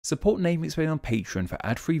Support Name Explain on Patreon for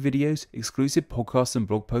ad-free videos, exclusive podcasts and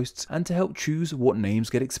blog posts, and to help choose what names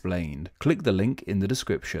get explained. Click the link in the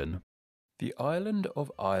description. The island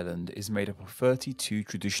of Ireland is made up of 32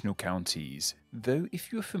 traditional counties. Though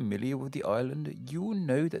if you are familiar with the island, you will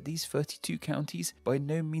know that these 32 counties by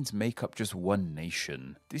no means make up just one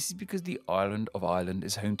nation. This is because the island of Ireland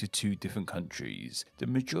is home to two different countries. The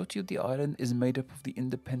majority of the island is made up of the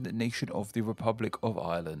independent nation of the Republic of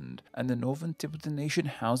Ireland, and the northern tip of the nation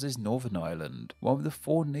houses Northern Ireland, one of the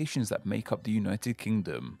four nations that make up the United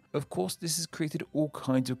Kingdom. Of course, this has created all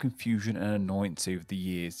kinds of confusion and annoyance over the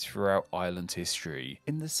years throughout Ireland's history.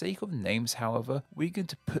 In the sake of names, however, we're going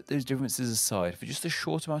to put those differences aside for just a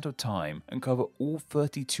short amount of time and cover all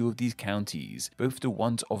 32 of these counties, both the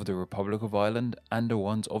ones of the Republic of Ireland and the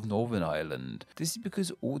ones of Northern Ireland. This is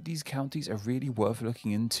because all these counties are really worth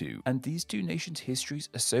looking into, and these two nations' histories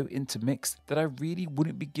are so intermixed that I really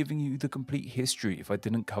wouldn't be giving you the complete history if I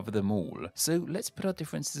didn't cover them all. So let's put our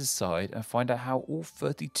differences aside and find out how all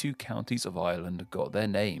 32 counties of Ireland got their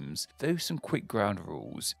names. Though some quick ground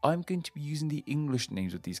rules. I'm going to be using the English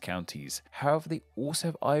names of these counties, however they also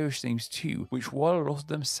have Irish names too, which while a lot of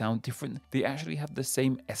them sound different, they actually have the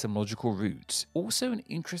same etymological roots. Also, an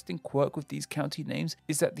interesting quirk with these county names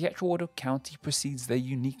is that the actual word of county precedes their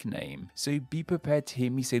unique name, so be prepared to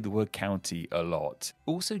hear me say the word county a lot.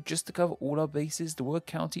 Also, just to cover all our bases, the word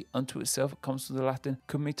county unto itself comes from the Latin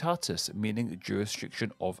comitatus, meaning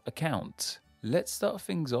jurisdiction of a count. Let's start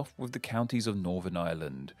things off with the counties of Northern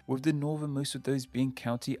Ireland, with the northernmost of those being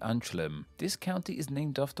County Antrim. This county is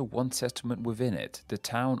named after one settlement within it, the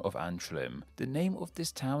town of Antrim. The name of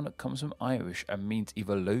this town comes from Irish and means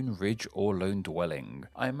either lone ridge or lone dwelling.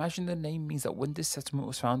 I imagine the name means that when this settlement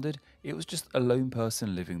was founded, it was just a lone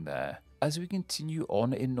person living there. As we continue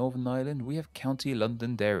on in Northern Ireland, we have County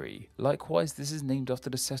Londonderry. Likewise, this is named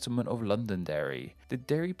after the settlement of Londonderry. The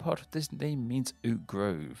Derry part of this name means Oak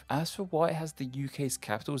Grove. As for why it has the UK's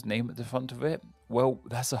capital's name at the front of it, well,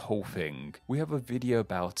 that's a whole thing. We have a video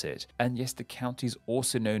about it, and yes, the county is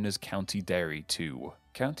also known as County Derry too.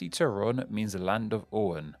 County Tyrone means land of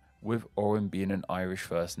Owen, with Owen being an Irish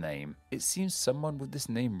first name. It seems someone with this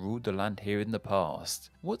name ruled the land here in the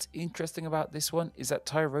past. What's interesting about this one is that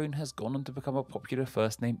Tyrone has gone on to become a popular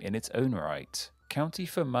first name in its own right. County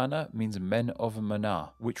Fermanagh means men of Managh,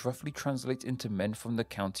 which roughly translates into men from the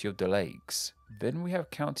county of the lakes. Then we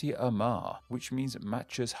have County Armagh, which means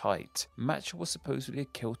Matcha's height. Matcha was supposedly a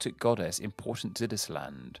Celtic goddess important to this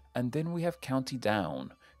land. And then we have County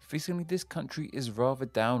Down. Fittingly, this country is rather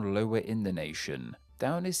down lower in the nation.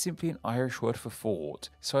 Down is simply an Irish word for fort,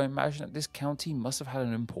 so I imagine that this county must have had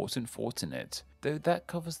an important fort in it. Though that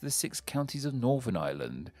covers the 6 counties of Northern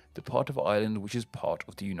Ireland, the part of Ireland which is part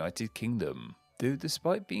of the United Kingdom. Though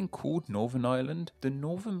despite being called Northern Ireland, the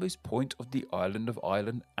northernmost point of the island of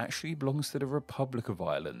Ireland actually belongs to the Republic of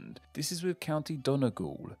Ireland. This is with County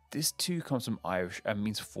Donegal. This too comes from Irish and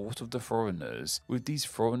means fort of the foreigners, with these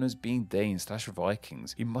foreigners being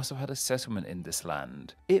Danes/Vikings who must have had a settlement in this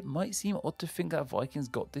land. It might seem odd to think that Vikings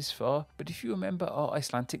got this far, but if you remember our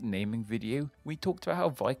Icelandic naming video, we talked about how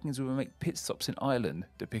Vikings would make pit stops in Ireland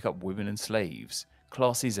to pick up women and slaves.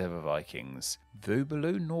 Classy as ever, Vikings. Though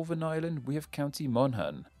below Northern Ireland we have County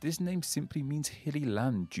Monaghan. This name simply means hilly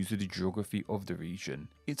land due to the geography of the region.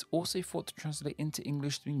 It's also thought to translate into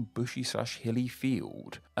English to mean bushy/hilly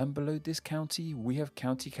field. And below this county we have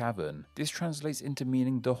County Cavan. This translates into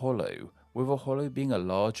meaning the hollow, with a hollow being a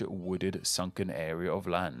large wooded sunken area of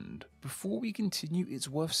land. Before we continue, it's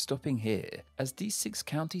worth stopping here, as these 6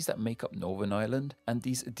 counties that make up Northern Ireland and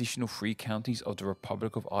these additional 3 counties of the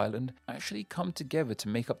Republic of Ireland actually come together to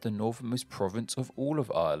make up the northernmost province of all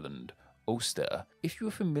of Ireland, Ulster. If you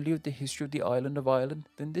are familiar with the history of the island of Ireland,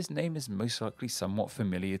 then this name is most likely somewhat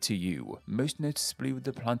familiar to you, most noticeably with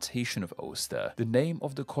the plantation of Ulster, the name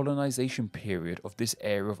of the colonisation period of this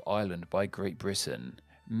area of Ireland by Great Britain.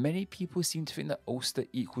 Many people seem to think that Ulster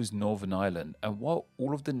equals Northern Ireland, and while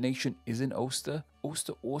all of the nation is in Ulster,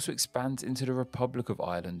 Ulster also expands into the Republic of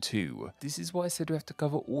Ireland too. This is why I said we have to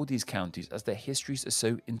cover all these counties as their histories are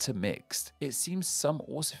so intermixed. It seems some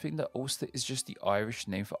also think that Ulster is just the Irish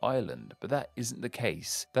name for Ireland, but that isn't the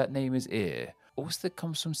case. That name is Eire. Ulster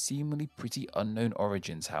comes from seemingly pretty unknown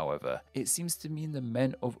origins, however. It seems to mean the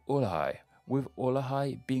men of Ullahai, with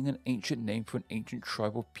Ullahai being an ancient name for an ancient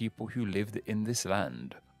tribe of people who lived in this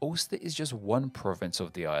land. Ulster is just one province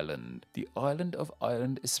of the island. The island of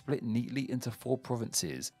Ireland is split neatly into 4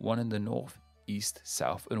 provinces, one in the north, east,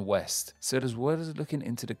 south and west. So as well as looking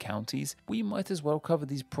into the counties, we might as well cover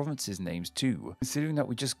these provinces' names too, considering that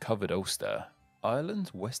we just covered Ulster.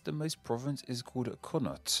 Ireland's westernmost province is called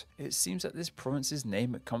Connaught. It seems that this province's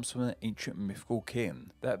name comes from an ancient mythical king,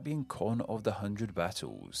 that being Conn of the 100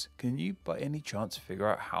 Battles. Can you by any chance figure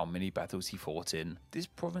out how many battles he fought in? This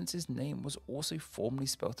province's name was also formerly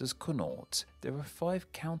spelt as Connaught. There are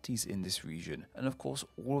 5 counties in this region, and of course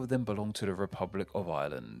all of them belong to the Republic of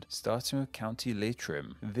Ireland, starting with County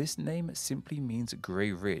Leitrim. This name simply means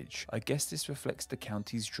Grey Ridge. I guess this reflects the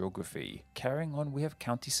county's geography. Carrying on, we have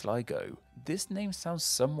County Sligo. This name sounds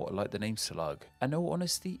somewhat like the name Slug. In all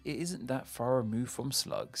honesty, it isn't that far removed from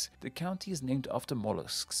slugs. The county is named after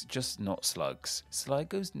mollusks, just not slugs.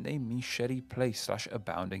 Sligo's name means shelly place /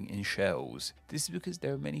 abounding in shells. This is because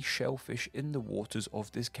there are many shellfish in the waters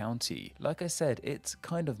of this county. Like I said, it's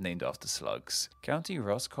kind of named after slugs. County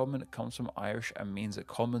Roscommon comes from Irish and means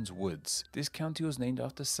Commons Woods. This county was named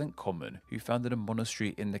after St. Common, who founded a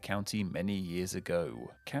monastery in the county many years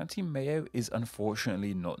ago. County Mayo is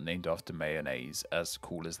unfortunately not named after mayonnaise, as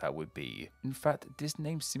cool as that would be. In fact, this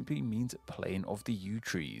name simply means plain of the yew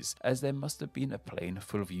trees, as there must have been a plain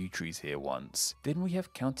full of yew trees here once. Then we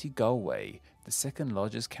have County Galway, the second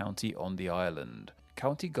largest county on the island.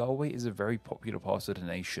 County Galway is a very popular part of the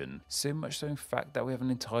nation, so much so in fact that we have an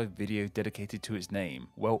entire video dedicated to its name.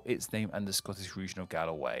 Well, its name and the Scottish region of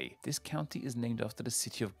Galloway. This county is named after the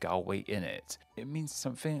city of Galway in it. It means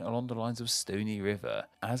something along the lines of Stony River,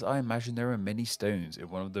 as I imagine there are many stones in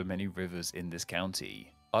one of the many rivers in this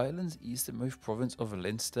county. Ireland's easternmost province of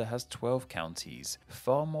Leinster has 12 counties,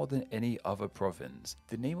 far more than any other province.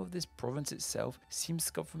 The name of this province itself seems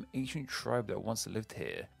to come from an ancient tribe that once lived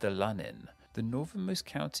here, the Lannin. The northernmost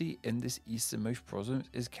county in this easternmost province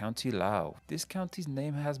is County Louth. This county's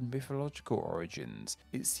name has mythological origins.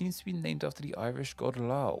 It seems to be named after the Irish god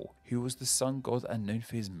Lugh, who was the sun god and known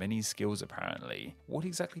for his many skills apparently. What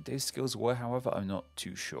exactly those skills were, however, I'm not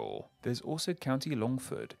too sure. There's also County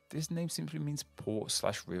Longford. This name simply means port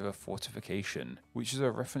 / river fortification, which is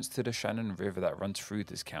a reference to the Shannon River that runs through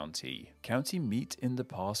this county. County Meath in the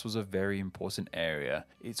past was a very important area.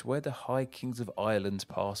 It's where the High Kings of Ireland's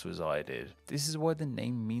past resided. This is why the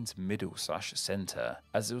name means middle / centre,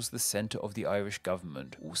 as it was the centre of the Irish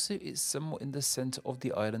government. Also, it's somewhat in the centre of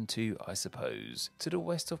the island too, I suppose. To the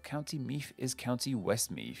west of County Meath is County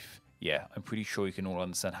Westmeath. Yeah, I'm pretty sure you can all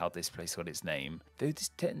understand how this place got its name, though this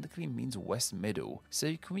technically means West Middle, so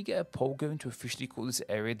can we get a poll going to officially call this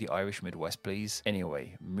area the Irish Midwest please?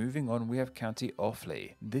 Anyway, moving on, we have County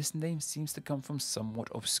Offaly. This name seems to come from somewhat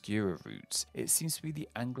obscure roots. It seems to be the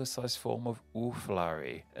anglicised form of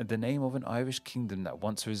Ulflari, the name of an Irish kingdom that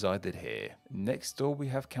once resided here. Next door we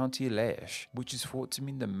have County Laois, which is thought to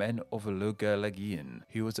mean the men of Lugalagin,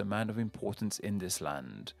 who was a man of importance in this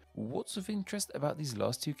land. What's of interest about these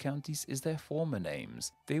last two counties is their former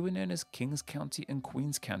names. They were known as King's County and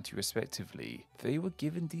Queen's County respectively. They were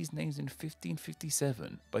given these names in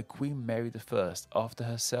 1557 by Queen Mary I after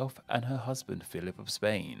herself and her husband Philip of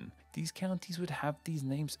Spain. These counties would have these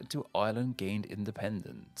names until Ireland gained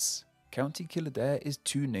independence. County Kildare is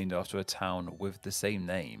too named after a town with the same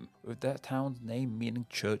name, with that town's name meaning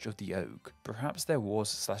Church of the Oak. Perhaps there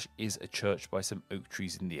was / is a church by some oak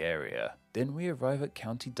trees in the area. Then we arrive at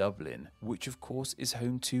County Dublin, which of course is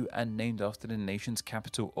home to and named after the nation's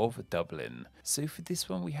capital of Dublin. So for this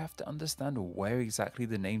one we have to understand where exactly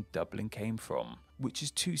the name Dublin came from, which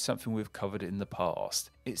is too something we've covered in the past.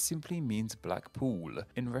 It simply means black pool,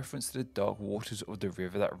 in reference to the dark waters of the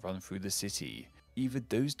river that run through the city. Either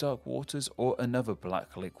those dark waters or another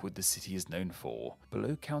black liquid the city is known for.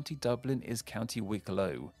 Below County Dublin is County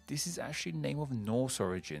Wicklow. This is actually a name of Norse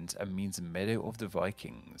origins and means Meadow of the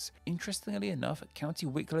Vikings. Interestingly enough, County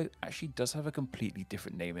Wicklow actually does have a completely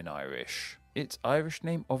different name in Irish. Its Irish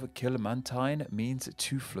name of Kilmantine means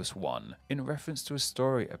toothless one, in reference to a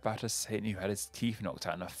story about a saint who had his teeth knocked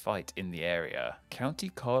out in a fight in the area. County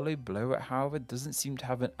Carlow below it, however, doesn't seem to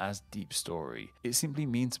have an as deep story. It simply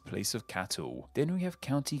means place of cattle. Then we have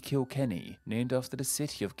County Kilkenny, named after the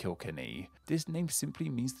city of Kilkenny. This name simply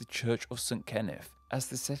means the Church of St. Kenneth, as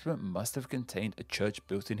the settlement must have contained a church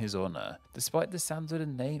built in his honour. Despite the sound of the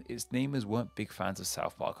name, its namers weren't big fans of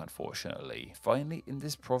South Park unfortunately. Finally, in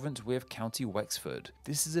this province we have County Wexford.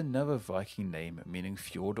 This is another Viking name meaning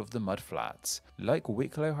Fjord of the Mudflats. Like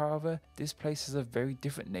Wicklow however, this place has a very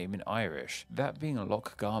different name in Irish, that being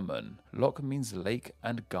Loch Garman. Loch means lake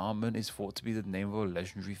and Garman is thought to be the name of a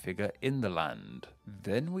legendary figure in the land.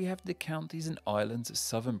 Then we have the counties and islands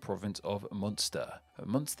southern province of Munster.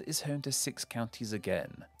 Munster is home to 6 counties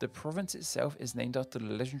again. The province itself is named after the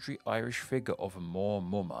legendary Irish figure of Mór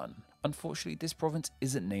Mumman. Unfortunately, this province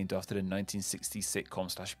isn't named after the 1960s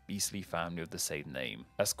sitcom / Beastly family of the same name,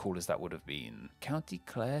 as cool as that would have been. County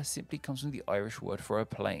Clare simply comes from the Irish word for a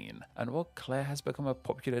plain, and while Clare has become a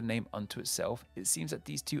popular name unto itself, it seems that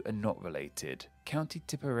these two are not related. County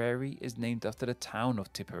Tipperary is named after the town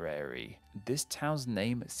of Tipperary. This town's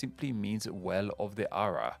name simply means well of the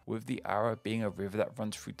Ara, with the Ara being a river that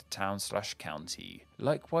runs through the town / county.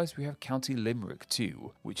 Likewise, we have County Limerick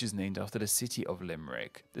too, which is named after the city of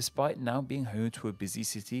Limerick. Despite now being home to a busy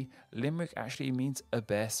city, Limerick actually means a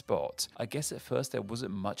bare spot. I guess at first there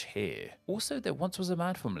wasn't much here. Also, there once was a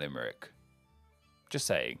man from Limerick. Just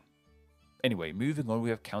saying. Anyway, moving on, we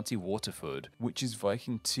have County Waterford, which is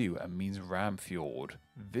Viking too and means ram fjord.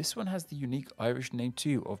 This one has the unique Irish name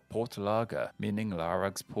too of Portlaga, meaning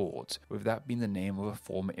Larag's port, with that being the name of a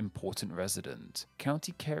former important resident.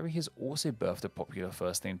 County Kerry has also birthed a popular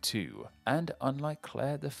first name too, and unlike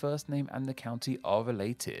Clare, the first name and the county are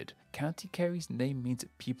related. County Kerry's name means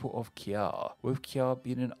people of Ciar, with Ciar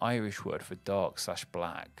being an Irish word for dark /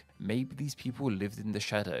 black. Maybe these people lived in the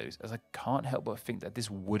shadows, as I can't help but think that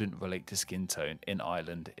this wouldn't relate to skin tone in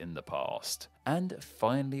Ireland in the past. And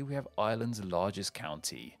finally, we have Ireland's largest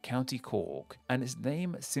county, County Cork, and its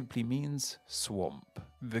name simply means swamp.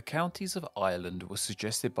 The counties of Ireland were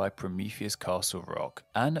suggested by Prometheus Castle Rock,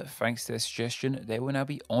 and thanks to their suggestion, they will now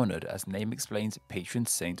be honoured as Name Explain's patron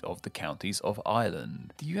saint of the counties of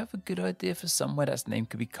Ireland. Do you have a good idea for somewhere that's name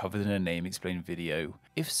could be covered in a Name Explain video?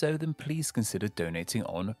 If so, then please consider donating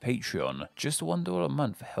on Patreon. Just $1 a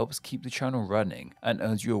month helps keep the channel running and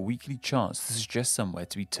earns you a weekly chance to suggest somewhere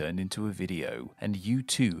to be turned into a video, and you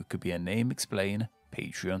too could be a Name Explain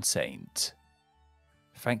Patreon saint.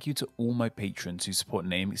 Thank you to all my patrons who support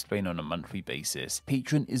Name Explain on a monthly basis.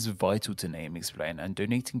 Patreon is vital to Name Explain, and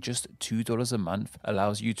donating just $2 a month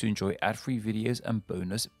allows you to enjoy ad-free videos and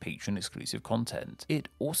bonus Patreon exclusive content. It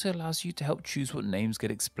also allows you to help choose what names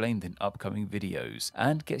get explained in upcoming videos,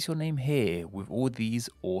 and gets your name here with all these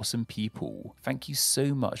awesome people. Thank you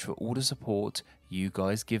so much for all the support you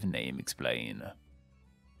guys give Name Explain.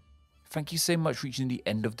 Thank you so much for reaching the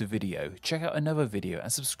end of the video. Check out another video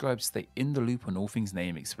and subscribe to stay in the loop on all things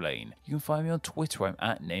Name Explain. You can find me on Twitter, I'm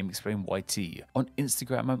at NameExplainYT. On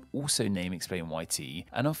Instagram, I'm also NameExplainYT.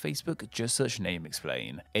 And on Facebook, just search Name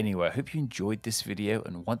Explain. Anyway, I hope you enjoyed this video,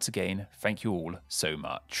 and once again, thank you all so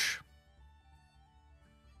much.